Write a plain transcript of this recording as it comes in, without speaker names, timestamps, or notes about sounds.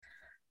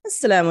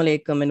Assalamu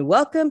alaikum and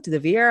welcome to the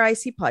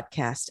VRIC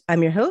podcast.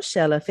 I'm your host,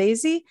 Shella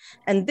Faizi,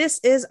 and this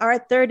is our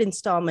third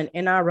installment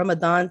in our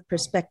Ramadan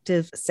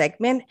perspective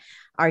segment.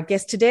 Our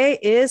guest today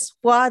is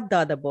Fuad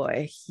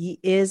Dadaboy. He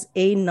is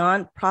a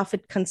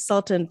non-profit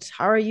consultant.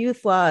 How are you,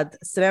 Fuad?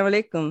 Assalamu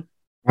alaikum.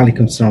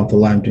 Alaikum salam wa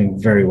rahmatullah. I'm doing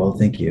very well.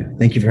 Thank you.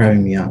 Thank you for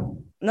having me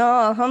on. No,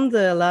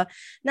 alhamdulillah.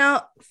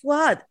 Now,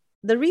 Fuad,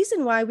 the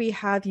reason why we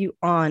have you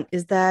on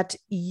is that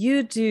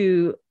you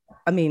do,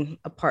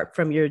 apart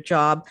from your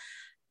job,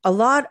 a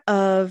lot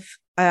of,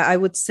 I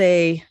would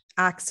say,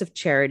 acts of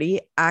charity,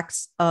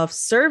 acts of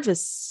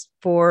service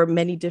for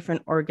many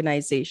different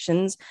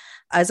organizations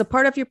as a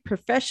part of your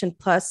profession,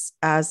 plus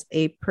as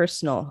a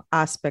personal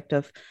aspect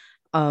of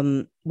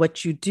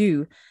what you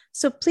do.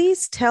 So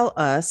please tell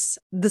us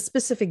the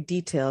specific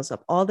details of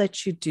all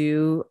that you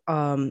do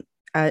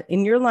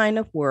in your line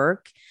of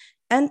work,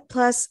 and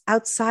plus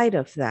outside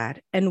of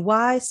that, and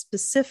why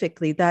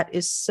specifically that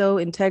is so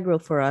integral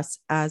for us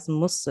as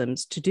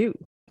Muslims to do.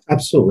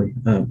 Absolutely.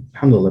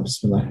 Alhamdulillah,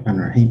 bismillah, rahman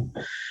rahim.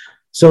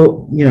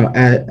 So,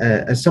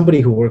 as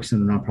somebody who works in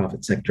the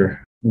nonprofit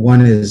sector,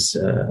 one is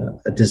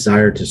a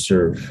desire to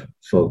serve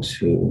folks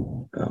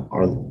who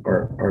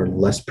are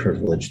less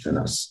privileged than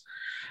us.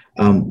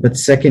 But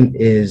second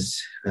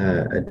is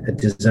a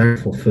desire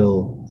to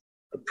fulfill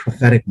a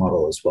prophetic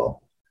model as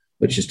well,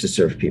 which is to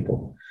serve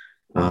people.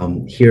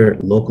 Here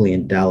locally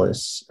in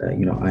Dallas, I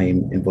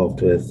am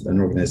involved with an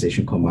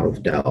organization called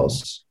Maruf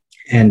Dallas.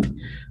 And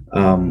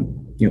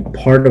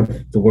part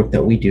of the work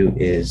that we do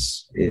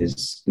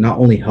is not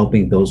only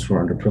helping those who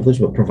are underprivileged,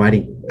 but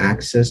providing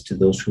access to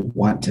those who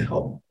want to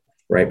help,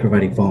 right?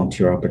 Providing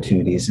volunteer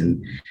opportunities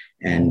and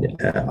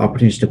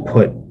opportunities to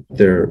put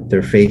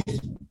their faith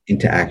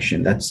into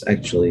action. That's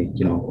actually,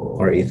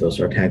 our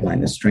ethos, our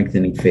tagline is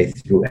strengthening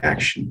faith through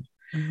action,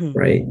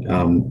 right?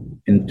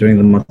 And during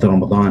the month of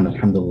Ramadan,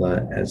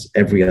 alhamdulillah, as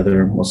every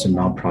other Muslim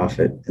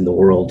nonprofit in the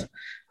world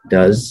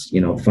does,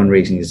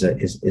 fundraising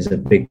is a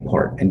big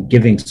part, and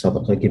giving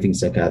sadaqah, giving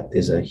zakat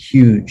is a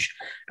huge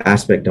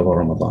aspect of our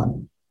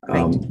Ramadan.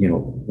 Right.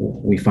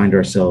 We find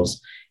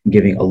ourselves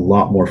giving a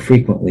lot more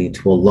frequently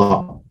to a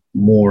lot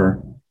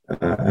more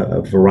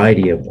a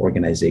variety of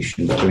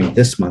organizations during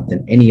this month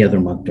than any other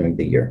month during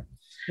the year.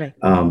 Right.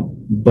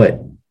 But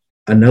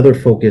another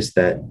focus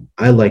that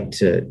I like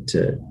to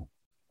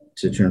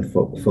turn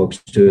folks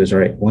to is, all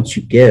right, once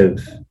you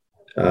give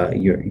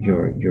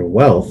your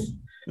wealth,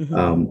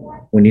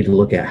 we need to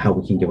look at how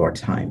we can give our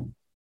time.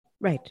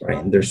 Right.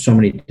 And there's so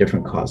many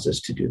different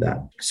causes to do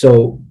that.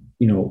 So,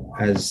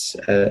 as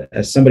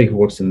somebody who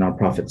works in the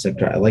nonprofit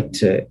sector, I like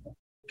to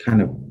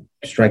kind of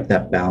strike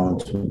that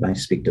balance when I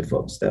speak to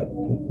folks, that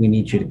we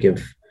need you to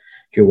give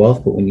your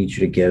wealth, but we need you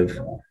to give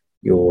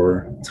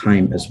your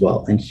time as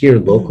well. And here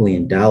locally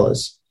in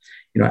Dallas,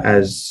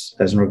 as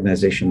an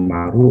organization,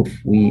 Maruf,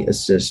 we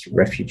assist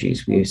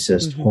refugees, we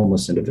assist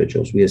homeless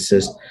individuals, we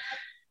assist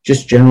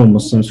just general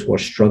Muslims who are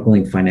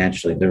struggling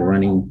financially. They're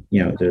running,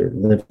 they're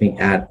living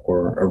at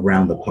or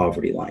around the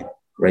poverty line,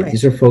 right?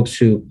 These are folks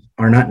who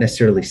are not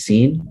necessarily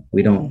seen.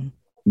 We don't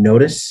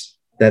notice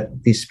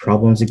that these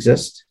problems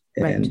exist.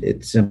 Right. And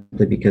it's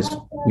simply because,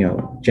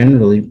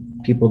 generally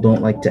people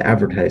don't like to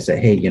advertise that,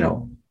 hey,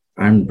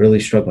 I'm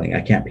really struggling.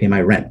 I can't pay my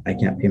rent. I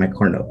can't pay my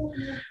car note.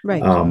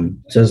 Right.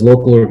 So as a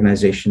local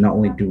organization, not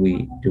only do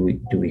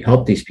we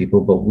help these people,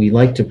 but we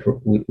like to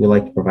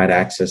provide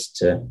access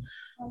to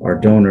our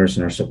donors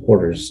and our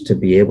supporters to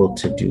be able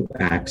to do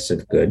acts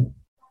of good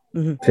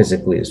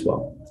physically as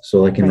well. So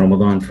like in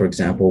Ramadan, for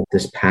example,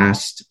 this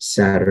past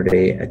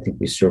Saturday, I think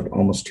we served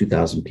almost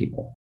 2,000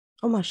 people.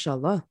 Oh,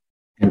 mashallah.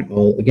 And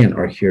all, again,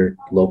 are here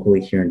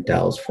locally here in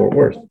Dallas, Fort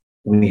Worth.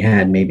 We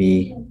had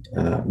maybe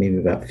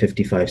about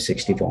 55,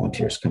 60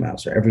 volunteers come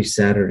out. So every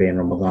Saturday in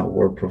Ramadan,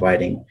 we're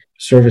providing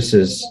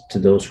services to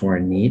those who are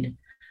in need,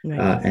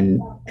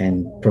 and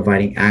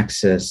providing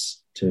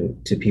access to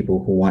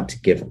people who want to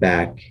give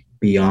back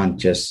beyond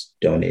just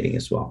donating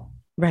as well.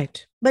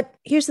 Right. But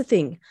here's the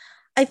thing.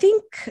 I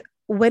think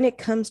when it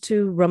comes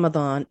to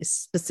Ramadan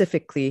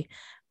specifically,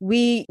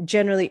 we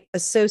generally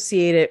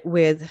associate it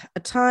with a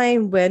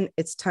time when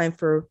it's time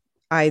for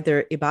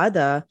either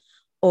ibadah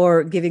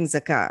or giving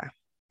zakah.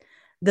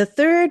 The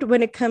third,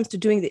 when it comes to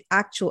doing the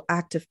actual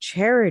act of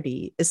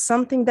charity, is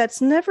something that's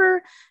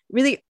never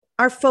really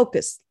our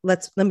focus.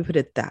 Let me put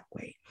it that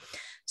way.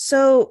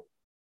 So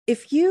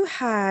if you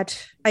had,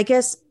 I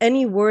guess,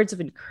 any words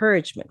of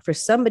encouragement for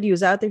somebody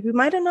who's out there who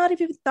might have not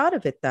even thought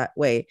of it that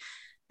way,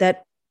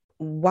 that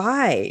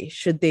why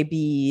should they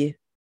be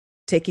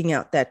taking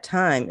out that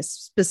time,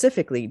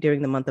 specifically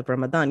during the month of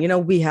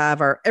Ramadan? We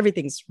have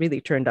everything's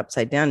really turned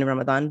upside down in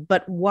Ramadan,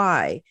 but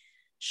why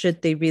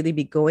should they really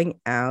be going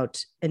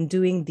out and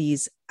doing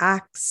these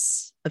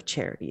acts of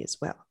charity as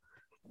well?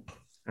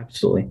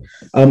 Absolutely.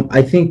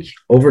 I think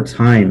over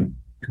time,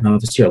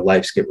 obviously our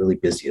lives get really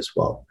busy as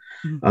well.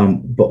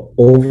 But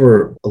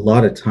over a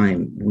lot of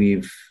time,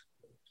 we've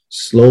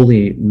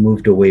slowly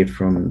moved away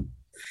from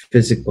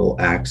physical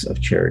acts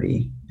of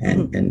charity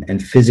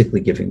and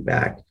physically giving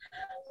back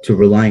to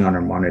relying on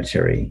our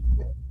monetary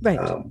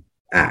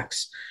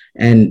acts.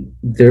 And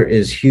there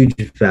is huge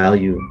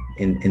value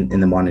in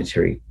the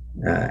monetary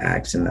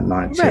acts and the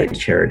monetary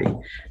charity.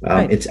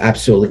 It's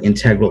absolutely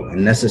integral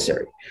and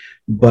necessary.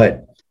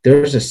 But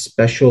there's a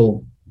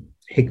special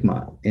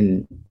hikmah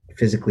in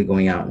physically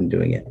going out and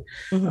doing it.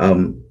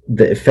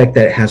 The effect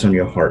that it has on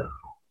your heart,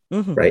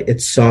 right?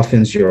 It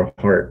softens your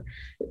heart.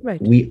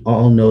 Right. We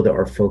all know there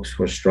are folks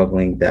who are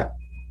struggling that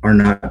are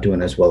not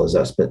doing as well as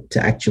us, but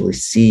to actually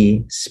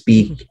see,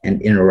 speak,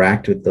 and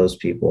interact with those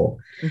people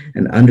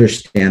and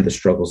understand the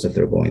struggles that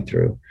they're going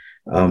through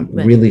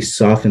really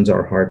softens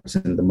our hearts.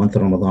 And the month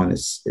of Ramadan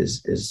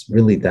is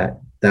really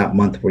that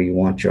month where you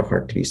want your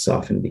heart to be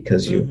softened,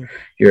 because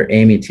you're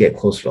aiming to get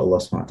closer to Allah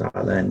subhanahu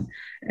wa ta'ala,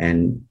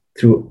 and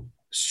through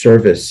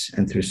service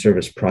and through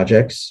service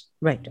projects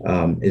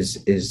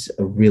is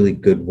a really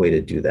good way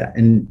to do that.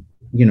 And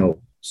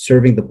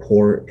serving the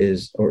poor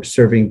or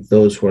serving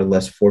those who are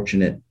less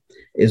fortunate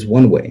is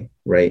one way,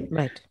 right?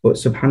 But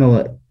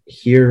subhanAllah,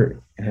 here,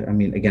 I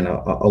mean, again,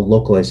 I'll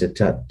localize it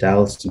to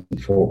Dallas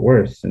and Fort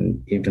Worth,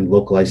 and even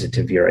localize it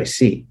to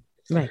VRIC.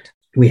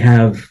 We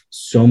have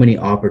so many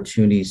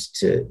opportunities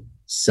to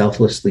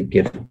selflessly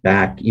give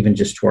back, even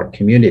just to our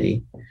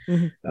community,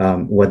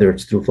 whether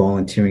it's through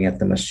volunteering at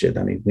the masjid.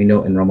 I mean, we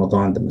know in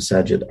Ramadan, the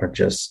masajid are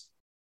just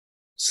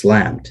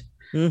slammed.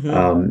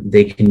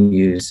 They can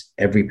use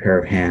every pair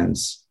of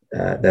hands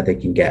that they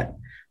can get.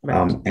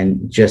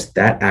 And just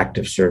that act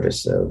of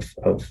service of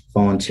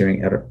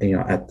volunteering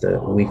at the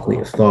weekly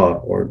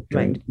iftar or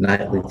during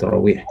nightly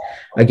tarawih,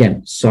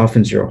 again,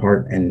 softens your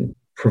heart and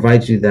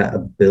provides you that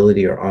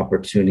ability or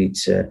opportunity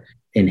to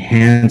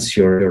enhance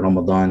your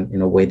Ramadan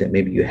in a way that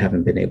maybe you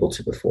haven't been able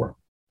to before.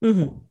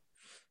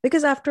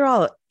 Because after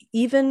all,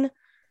 even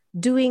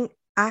doing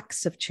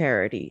acts of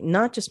charity,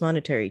 not just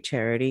monetary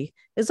charity,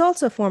 is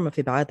also a form of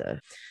ibadah.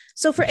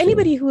 So for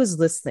anybody who is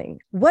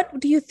listening, what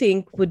do you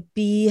think would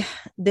be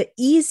the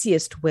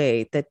easiest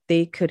way that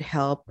they could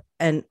help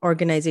an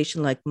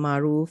organization like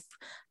Maruf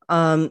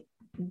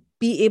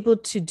be able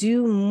to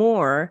do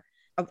more?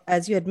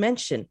 As you had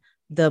mentioned,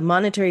 the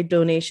monetary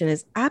donation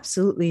is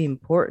absolutely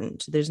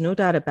important. There's no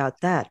doubt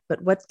about that.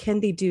 But what can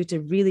they do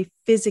to really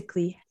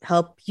physically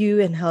help you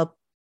and help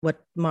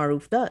what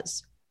Maruf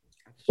does?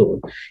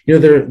 Absolutely.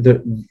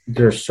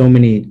 There are so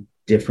many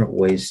different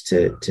ways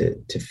to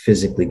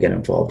physically get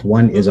involved.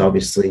 One is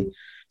obviously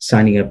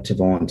signing up to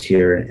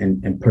volunteer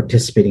and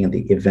participating in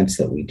the events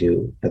that we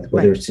do,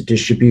 whether it's a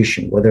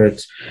distribution, whether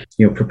it's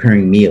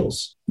preparing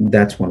meals.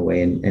 That's one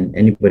way. And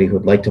anybody who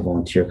would like to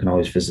volunteer can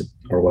always visit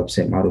our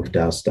website,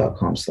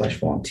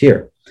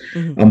 marufdaus.com/volunteer.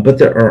 But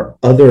there are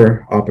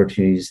other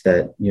opportunities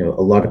that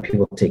a lot of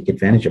people take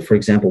advantage of. For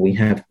example, we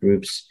have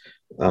groups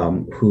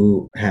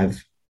who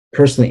have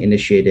personally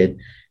initiated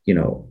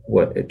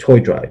toy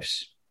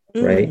drives,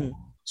 right?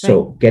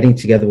 So getting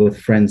together with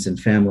friends and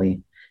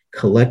family,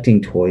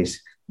 collecting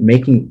toys,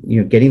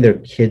 getting their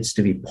kids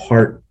to be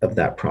part of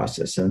that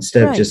process. So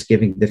instead of just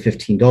giving the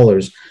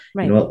 $15,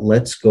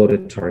 let's go to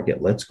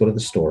Target, let's go to the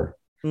store,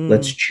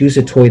 let's choose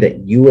a toy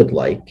that you would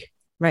like.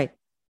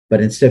 But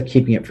instead of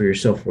keeping it for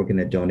yourself, we're going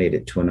to donate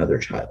it to another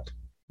child.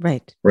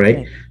 Right.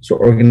 So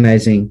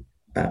organizing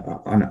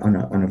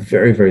on a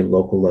very, very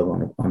local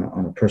level,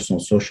 on a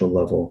personal, social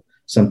level,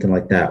 something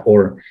like that,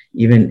 or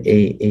even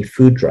a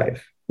food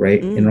drive.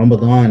 Right. In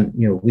Ramadan,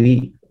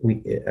 we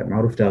at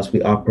Maruf Daus,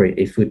 we operate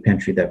a food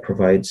pantry that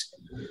provides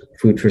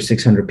food for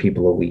 600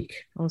 people a week.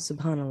 Oh,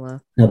 subhanAllah.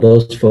 Now,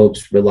 those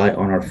folks rely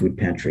on our food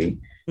pantry.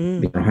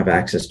 They don't have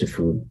access to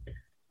food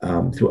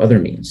through other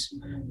means.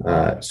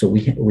 So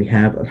we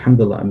have,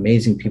 alhamdulillah,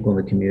 amazing people in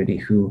the community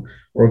who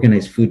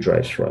organize food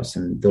drives for us,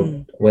 and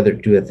they'll whether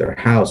do it at their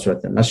house or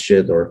at the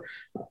masjid or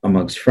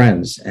amongst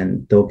friends,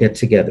 and they'll get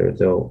together,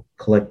 they'll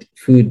collect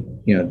food,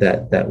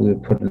 that we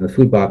would put in the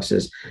food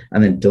boxes,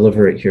 and then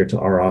deliver it here to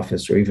our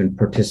office, or even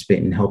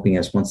participate in helping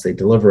us once they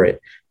deliver it,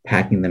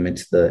 packing them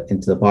into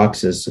the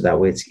boxes, so that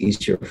way it's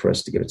easier for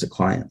us to give it to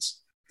clients.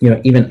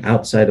 Even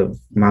outside of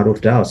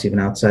Maruf Daus, even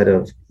outside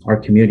of our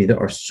community, there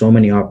are so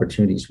many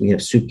opportunities. We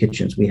have soup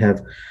kitchens. We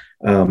have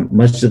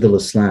Masjid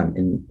al-Islam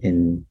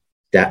in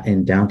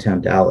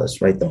downtown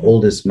Dallas, right? The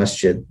oldest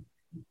masjid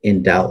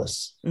in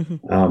Dallas.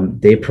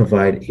 They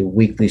provide a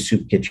weekly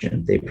soup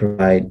kitchen. They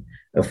provide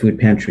a food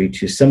pantry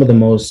to some of the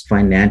most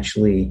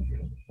financially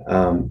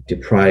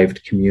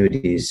deprived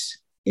communities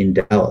in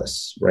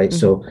Dallas, right?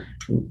 So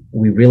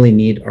we really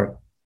need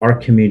our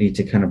community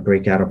to kind of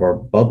break out of our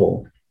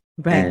bubble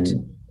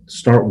and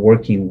start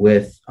working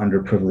with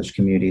underprivileged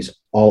communities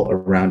all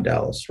around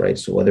Dallas, right?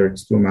 So whether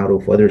it's through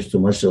Maruf, whether it's through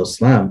Masjid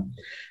al-Islam,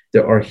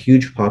 there are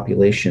huge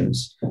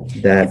populations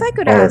that If I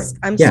could ask,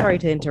 I'm sorry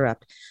to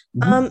interrupt,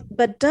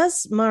 but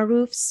does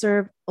Maruf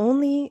serve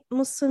only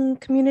Muslim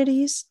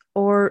communities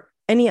or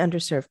any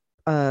underserved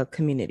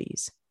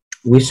communities?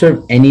 We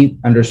serve any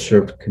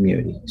underserved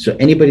community. So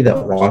anybody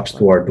that walks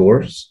through our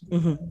doors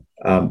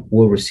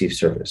will receive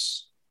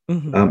service.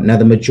 Now,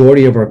 the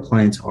majority of our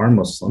clients are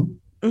Muslim,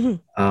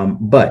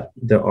 but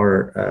there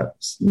are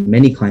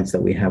many clients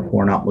that we have who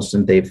are not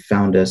Muslim. They've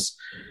found us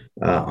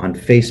on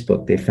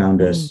Facebook. They found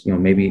Mm, us.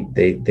 Maybe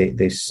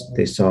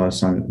they saw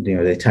us on.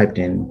 They typed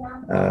in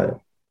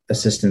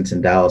assistance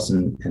in Dallas,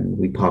 and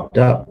we popped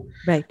up.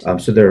 right,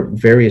 So there are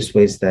various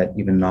ways that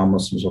even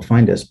non-Muslims will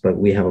find us, but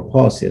we have a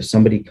policy. If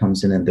somebody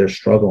comes in and they're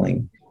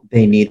struggling,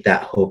 they need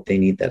that hope, they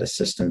need that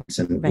assistance,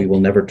 and we right, will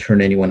never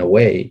turn anyone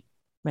away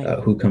right,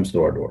 who comes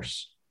to our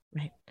doors.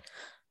 right.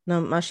 Now,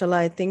 mashallah,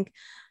 I think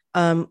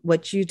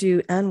what you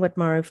do and what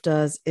Maruf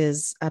does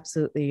is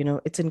absolutely,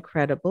 it's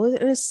incredible.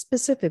 It is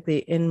specifically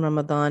in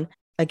Ramadan.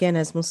 Again,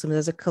 as Muslims,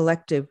 as a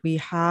collective, we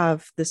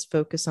have this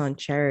focus on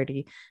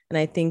charity. And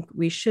I think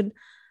we should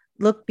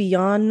look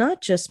beyond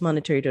not just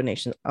monetary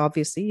donations.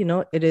 Obviously,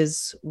 it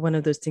is one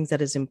of those things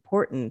that is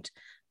important,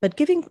 but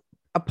giving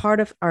a part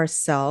of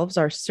ourselves,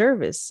 our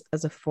service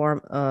as a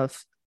form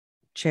of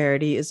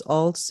charity is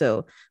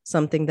also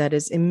something that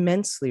is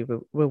immensely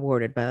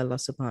rewarded by Allah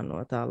subhanahu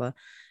wa ta'ala.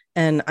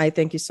 And I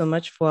thank you so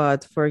much,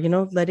 Fuad, for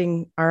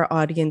letting our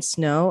audience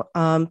know.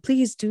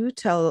 Please do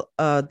tell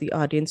the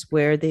audience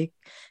where they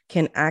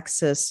can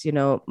access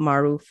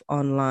Maruf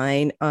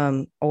online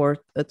or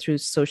through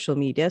social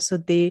media, so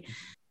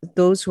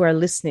those who are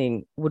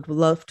listening would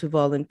love to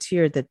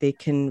volunteer, that they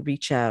can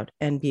reach out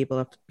and be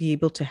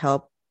able to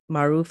help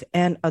Maruf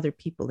and other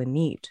people in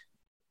need.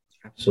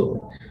 Absolutely.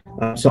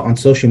 So on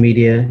social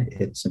media,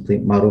 it's simply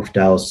Maruf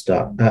Dallas,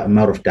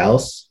 Maruf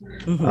Dallas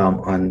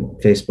on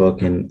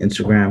Facebook and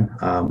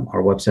Instagram.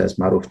 Our website is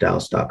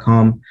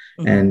marufdallas.com.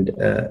 And,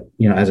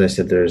 as I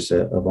said, there's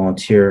a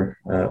volunteer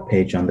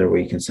page on there where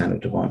you can sign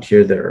up to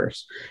volunteer.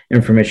 There's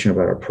information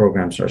about our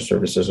programs, our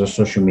services. Our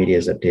social media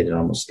is updated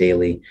almost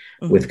daily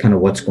with kind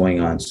of what's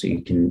going on. So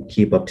you can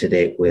keep up to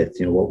date with,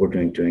 what we're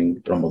doing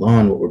during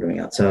Ramadan, what we're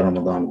doing outside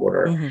Ramadan, what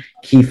our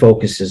key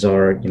focuses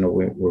are.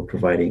 We're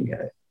providing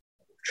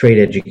trade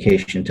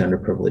education to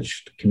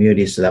underprivileged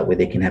communities, so that way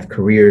they can have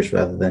careers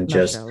rather than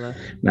just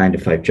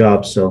 9-to-5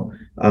 jobs. So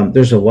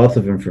there's a wealth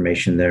of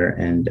information there,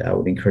 and I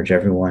would encourage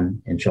everyone,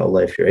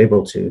 inshallah, if you're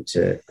able to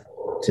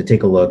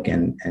take a look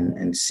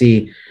and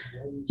see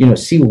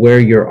where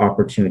your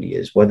opportunity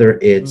is, whether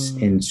it's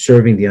in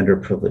serving the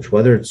underprivileged,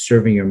 whether it's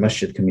serving your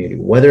masjid community,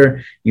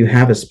 whether you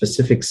have a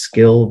specific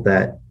skill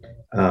that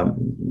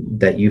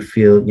you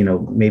feel,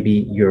 maybe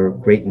you're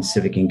great in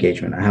civic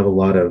engagement. I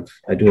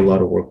do a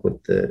lot of work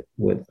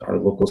with our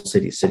local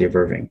city of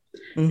Irving.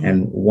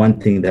 And one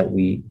thing that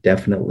we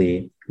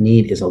definitely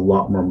need is a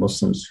lot more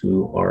Muslims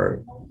who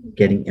are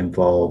getting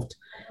involved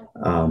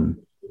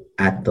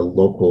at the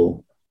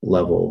local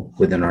level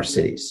within our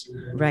cities.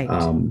 Right.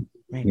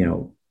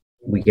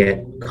 We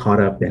get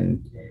caught up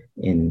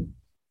in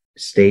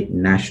state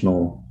and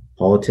national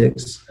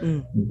politics,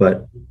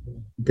 but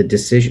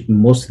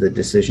most of the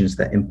decisions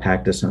that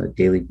impact us on a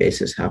daily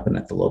basis happen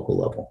at the local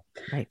level.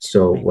 Right.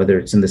 So whether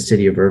it's in the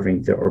city of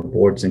Irving, there are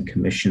boards and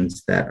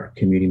commissions that our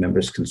community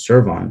members can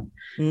serve on,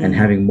 and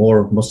having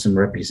more Muslim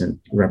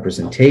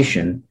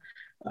representation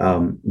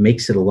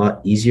makes it a lot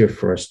easier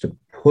for us to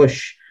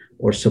push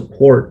or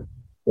support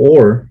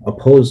or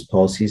oppose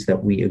policies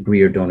that we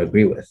agree or don't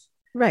agree with.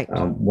 Right.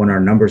 When our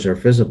numbers are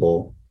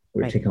visible,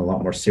 we're taken a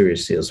lot more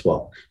seriously as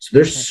well. So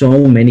there's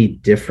so many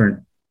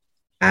different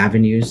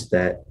avenues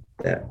that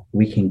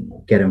we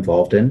can get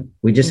involved in.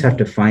 We just have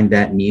to find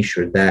that niche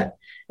or that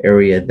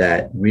area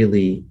that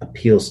really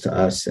appeals to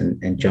us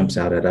and jumps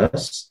out at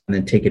us, and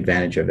then take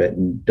advantage of it,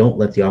 and don't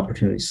let the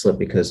opportunity slip,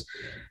 because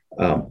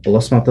Allah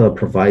subhanahu wa ta'ala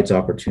provides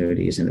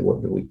opportunities, and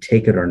whether we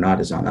take it or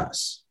not is on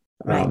us.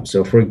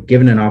 So if we're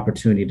given an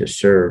opportunity to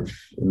serve,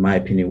 in my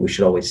opinion, we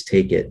should always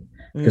take it,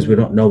 because we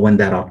don't know when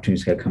that opportunity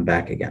is going to come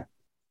back again.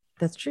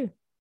 That's true.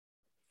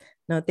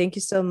 No, thank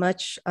you so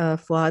much,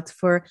 Fuad,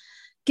 for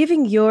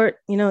giving your,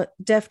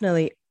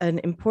 definitely an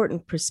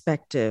important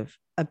perspective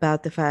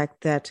about the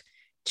fact that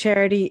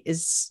charity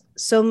is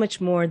so much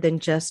more than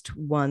just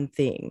one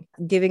thing.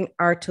 Giving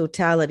our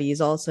totality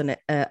is also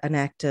an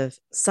act of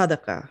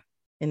sadaqah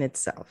in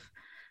itself.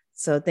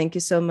 So thank you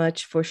so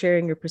much for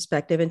sharing your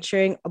perspective and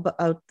sharing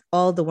about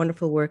all the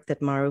wonderful work that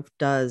Maruf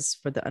does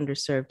for the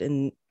underserved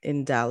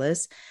in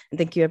Dallas. And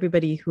thank you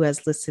everybody who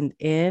has listened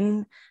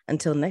in.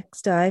 Until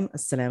next time,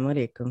 Assalamu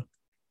alaikum.